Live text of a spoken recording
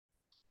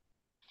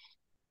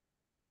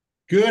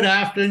Good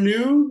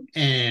afternoon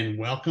and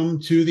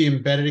welcome to the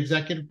Embedded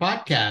Executive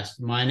Podcast.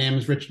 My name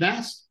is Rich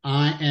Nass.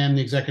 I am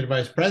the Executive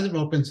Vice President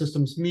of Open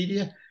Systems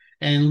Media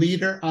and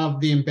leader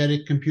of the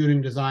Embedded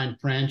Computing Design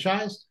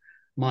franchise.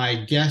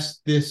 My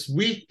guest this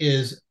week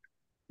is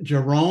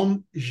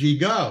Jerome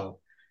Gigot,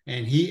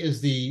 and he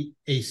is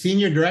a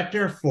Senior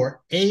Director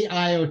for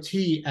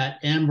AIoT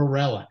at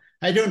Ambarella.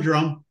 How you doing,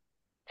 Jerome?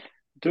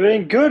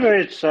 Doing good,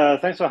 Rich.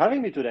 Thanks for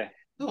having me today.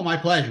 Oh, my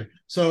pleasure.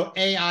 So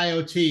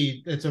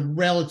AIoT, it's a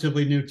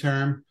relatively new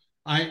term.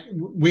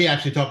 We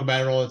actually talk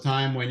about it all the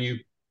time when you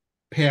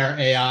pair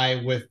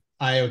AI with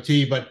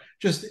IoT, but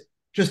just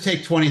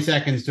take 20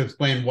 seconds to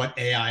explain what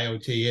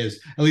AIoT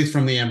is, at least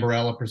from the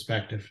Ambarella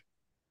perspective.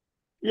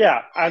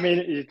 Yeah, I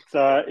mean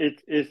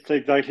it's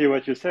exactly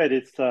what you said.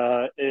 It's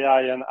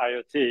AI and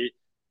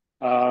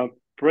IoT.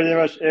 Pretty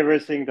much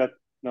everything that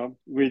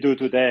we do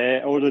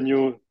today, all the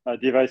new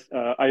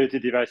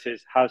IoT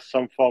devices has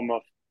some form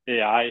of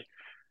AI.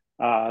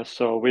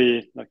 So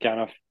we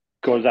kind of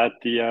call that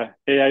the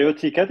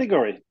AIoT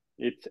category.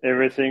 It's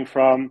everything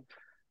from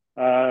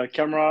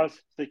cameras,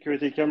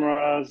 security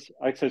cameras,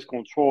 access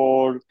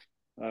control,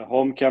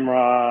 home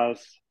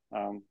cameras,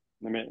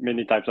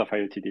 many types of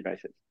IoT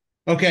devices.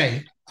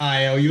 Okay,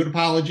 I owe you an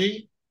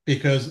apology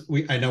because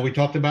I know we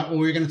talked about what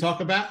we were going to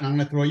talk about, and I'm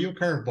going to throw you a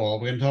curveball.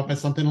 We're going to talk about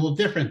something a little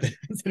different than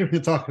we're going to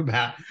talk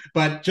about.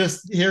 But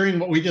just hearing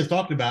what we just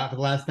talked about for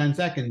the last 10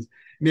 seconds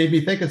made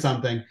me think of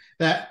something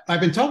that I've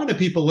been talking to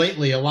people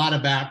lately a lot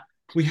about.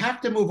 We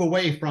have to move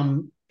away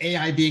from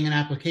AI being an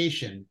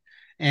application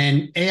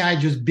and AI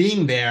just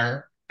being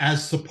there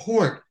as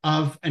support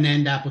of an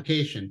end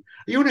application.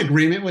 Are you in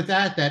agreement with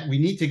that? That we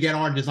need to get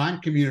our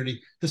design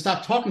community to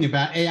stop talking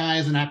about AI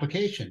as an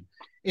application?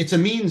 It's a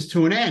means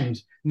to an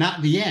end,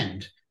 not the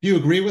end. Do you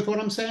agree with what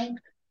I'm saying?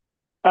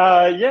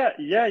 Yeah.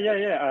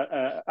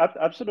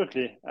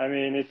 Absolutely. I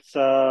mean,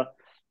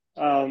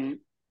 um,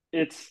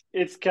 it's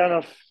kind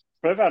of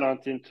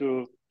prevalent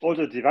into all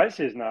the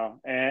devices now,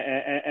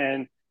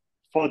 and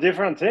for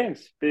different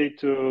things, be it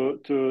to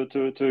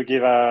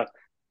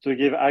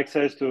give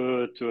access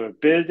to a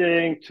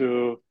building,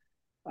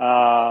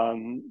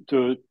 um,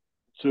 to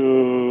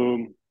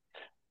to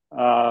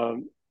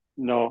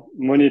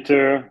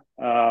monitor.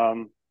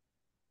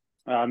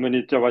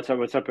 Monitor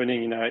what's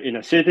happening in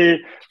a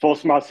city for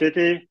smart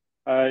city.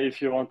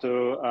 If you want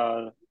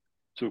to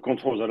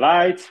control the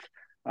lights,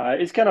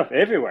 it's kind of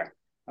everywhere.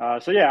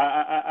 So yeah,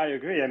 I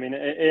agree. I mean,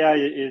 AI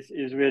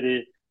is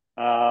really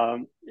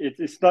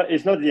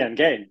it's not the end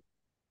game.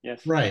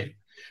 Yes, Right.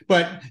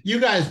 But you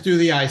guys do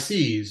the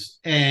ICs,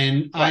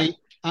 and right.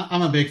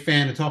 I'm a big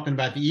fan of talking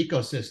about the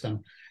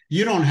ecosystem.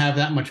 You don't have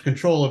that much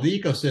control of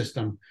the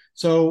ecosystem.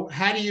 So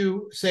how do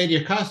you say to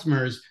your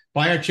customers,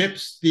 buy our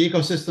chips, the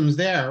ecosystem's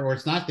there, or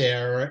it's not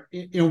there?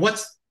 Or,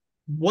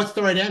 what's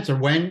the right answer?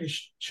 When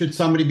should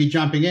somebody be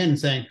jumping in and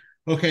saying,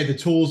 okay, the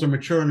tools are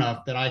mature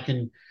enough that I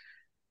can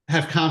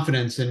have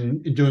confidence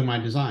in doing my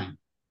design?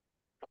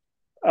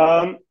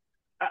 Um,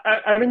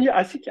 I mean, yeah,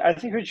 I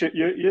think Richard,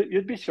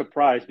 you'd be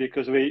surprised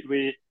because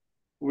we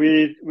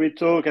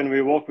talk and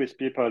we work with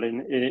people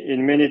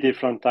in many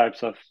different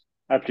types of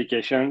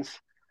applications,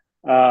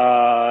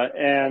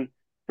 and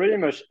pretty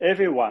much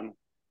everyone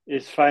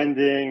is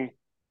finding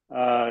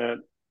uh,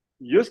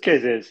 use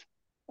cases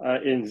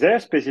in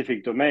their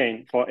specific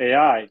domain for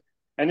AI,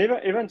 and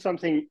even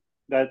something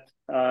that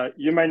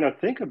you might not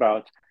think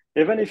about.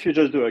 Even if you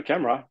just do a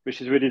camera,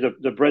 which is really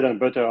the bread and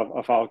butter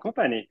of our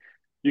company,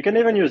 you can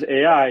even use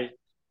AI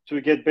to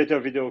get better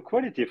video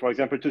quality, for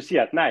example, to see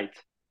at night,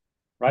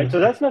 right? So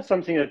that's not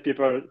something that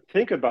people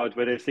think about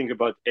when they think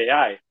about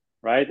AI,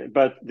 right?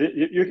 But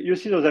you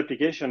see those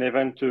applications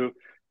even to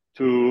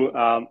to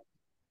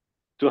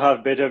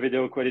have better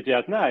video quality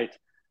at night,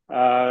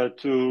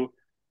 to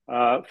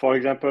for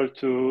example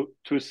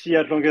to see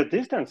at longer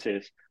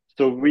distances.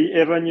 So we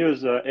even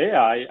use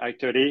AI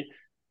actually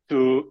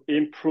to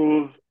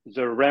improve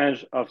the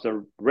range of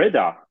the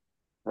radar,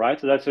 right?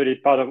 So that's really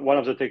part of one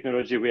of the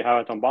technology we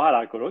have at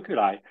Ambarella called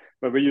Oculi,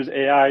 where we use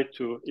AI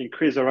to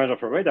increase the range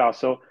of a radar.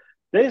 So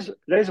there's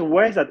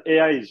ways that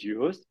AI is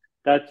used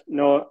that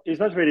is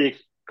not really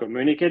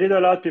communicated a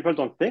lot. People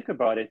don't think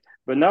about it,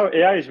 but now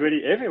AI is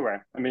really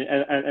everywhere. I mean,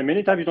 and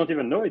many times you don't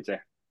even know it's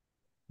there.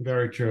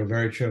 Very true.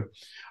 Very true.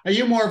 Are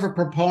you more of a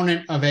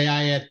proponent of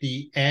AI at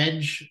the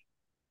edge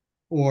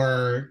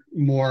or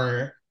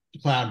more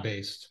cloud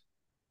based?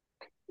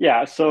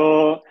 Yeah.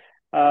 So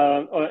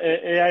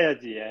AI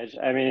at the edge.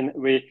 I mean,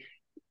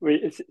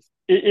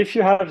 if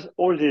you have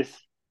all this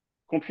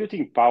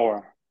computing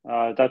power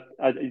that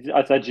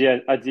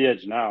at the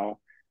edge now,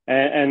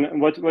 and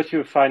what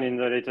you find in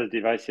the latest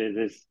devices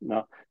is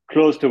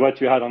close to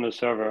what you had on the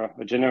server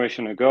a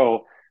generation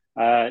ago.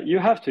 You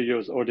have to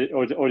use all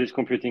this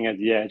computing at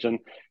the edge, and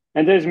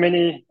there's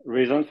many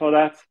reasons for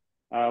that.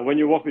 When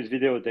you work with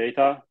video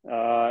data,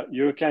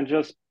 you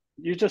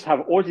just have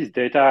all this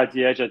data at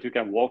the edge that you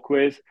can work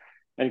with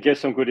and get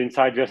some good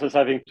insight versus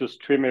having to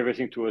stream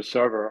everything to a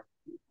server.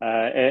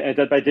 And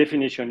that by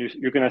definition,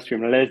 you're going to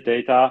stream less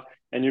data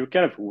and you're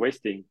kind of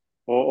wasting.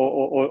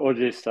 all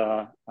this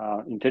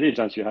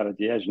intelligence you have at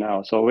the edge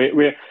now. So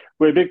we're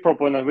a big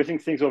proponent. We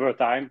think things over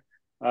time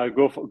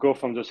go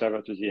from the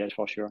server to the edge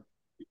for sure.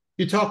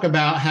 You talk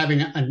about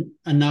having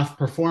enough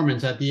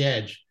performance at the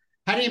edge.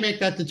 How do you make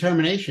that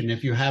determination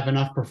if you have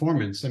enough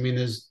performance? I mean,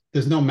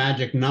 there's no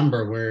magic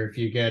number where if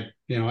you get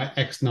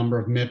X number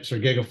of MIPS or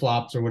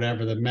gigaflops or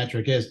whatever the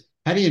metric is.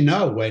 How do you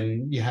know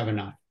when you have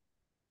enough?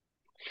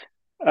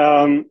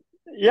 Um,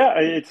 yeah,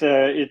 it's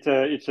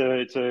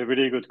a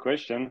really good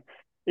question.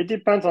 It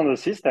depends on the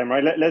system,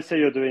 right? Let's say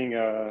you're doing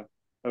a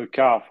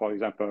car, for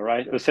example,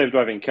 right? A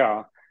self-driving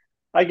car.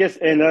 I guess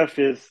enough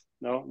is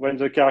when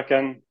the car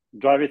can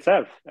drive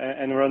itself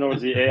and run all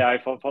the AI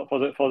for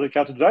the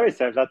car to drive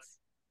itself. That's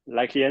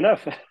likely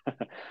enough.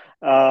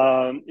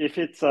 If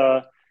it's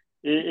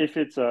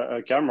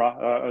a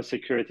camera, a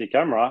security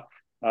camera,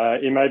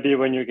 it might be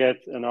when you get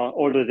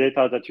all the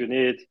data that you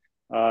need,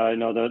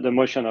 the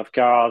motion of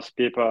cars,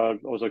 people,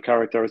 all the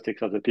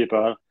characteristics of the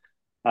people,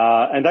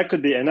 and that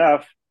could be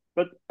enough.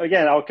 But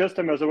again, our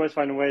customers always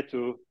find a way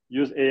to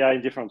use AI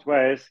in different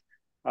ways.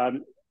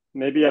 Um,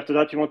 Maybe after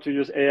that, you want to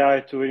use AI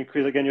to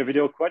increase again your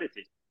video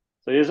quality.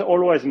 So there's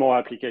always more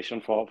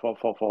application for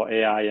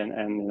AI,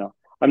 and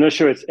I'm not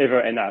sure it's ever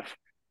enough.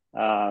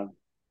 Uh,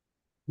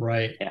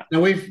 Right. yeah,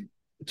 Now we've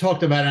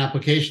talked about an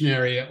application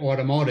area,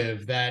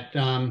 automotive, that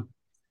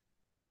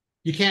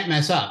you can't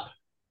mess up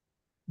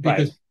right.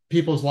 because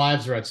people's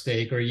lives are at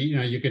stake, or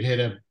you could hit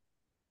a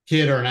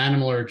kid or an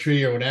animal or a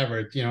tree or whatever.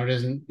 It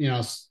isn't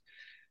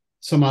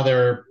some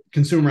other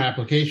consumer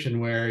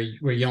application where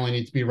you only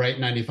need to be right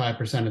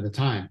 95% of the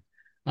time.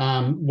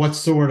 What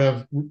sort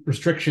of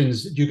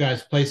restrictions do you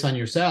guys place on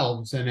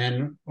yourselves and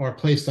then or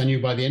placed on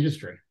you by the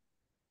industry?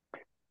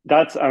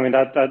 I mean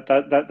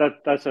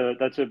that's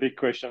a big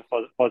question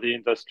for the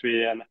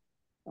industry, and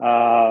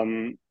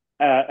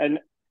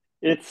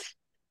it's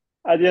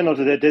at the end of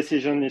the day,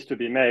 decision needs to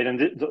be made,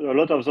 and a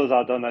lot of those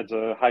are done at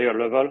the higher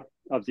level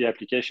of the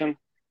application,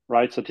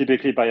 right? So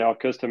typically by our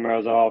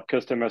customers or our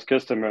customers,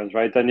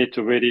 right? They need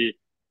to really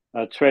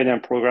train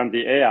and program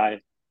the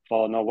AI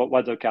for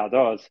what the car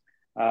does.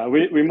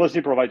 We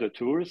mostly provide the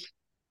tools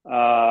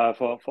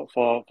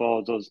for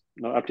those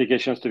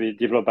applications to be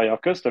developed by our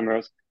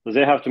customers. So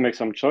they have to make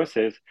some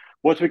choices.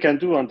 What we can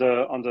do on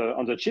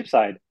the chip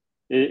side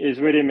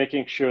is really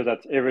making sure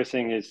that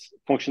everything is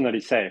functionally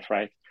safe,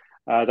 right?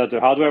 That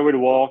the hardware will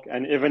work,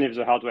 and even if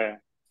the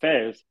hardware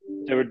fails,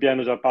 there will be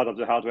another part of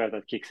the hardware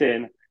that kicks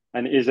in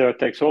and either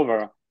takes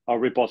over or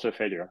reports a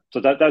failure.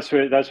 So that's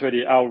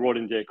really our role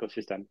in the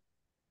ecosystem.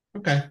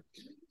 Okay.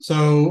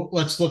 So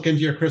let's look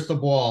into your crystal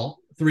ball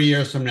 3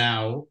 years from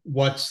now.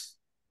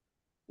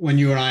 When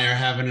you and I are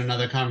having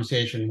another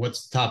conversation,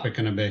 what's the topic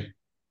going to be?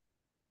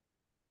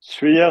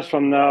 3 years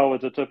from now,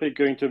 what's the topic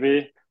going to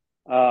be?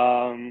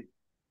 Um,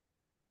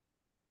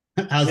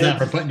 How's that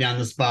for it's putting you on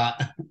the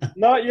spot?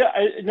 No, yeah,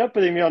 not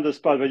putting me on the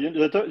spot, but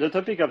the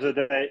topic of the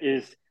day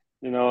is,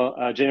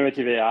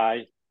 generative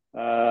AI,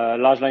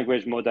 large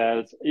language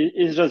models.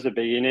 It's just the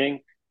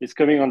beginning. It's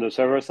coming on the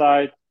server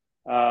side.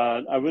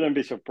 I wouldn't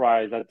be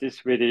surprised that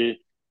this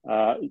really,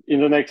 in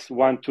the next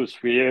 1, 2,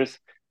 3 years,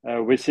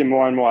 we see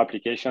more and more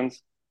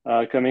applications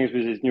coming with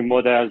these new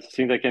models,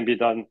 things that can be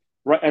done.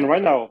 Right, and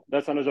right now,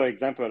 that's another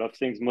example of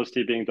things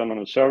mostly being done on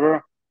a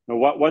server.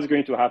 What's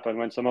going to happen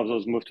when some of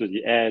those move to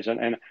the edge?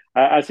 And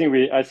I think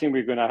we're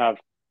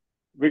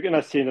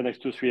gonna see in the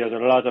next 2, 3 years a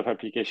lot of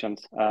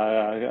applications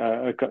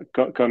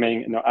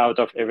coming out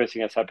of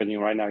everything that's happening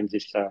right now in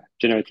this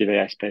generative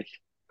AI space.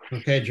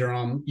 Okay,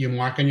 Jerome, you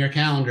mark on your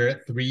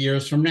calendar 3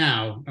 years from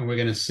now, and we're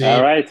going to see All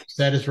if right, what you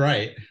said is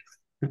right.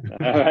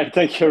 all right.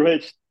 Thank you,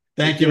 Rich. Speak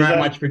Thank to you you very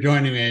then. much for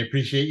joining me. I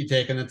appreciate you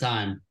taking the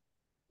time.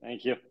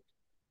 Thank you.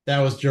 That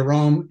was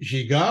Jerome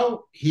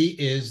Gigot. He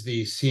is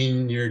the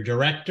Senior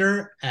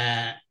Director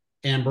at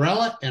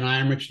Ambarella, and I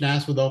am Rich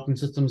Nass with Open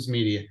Systems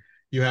Media.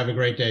 You have a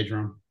great day,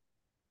 Jerome.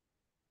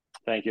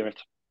 Thank you,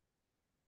 Rich.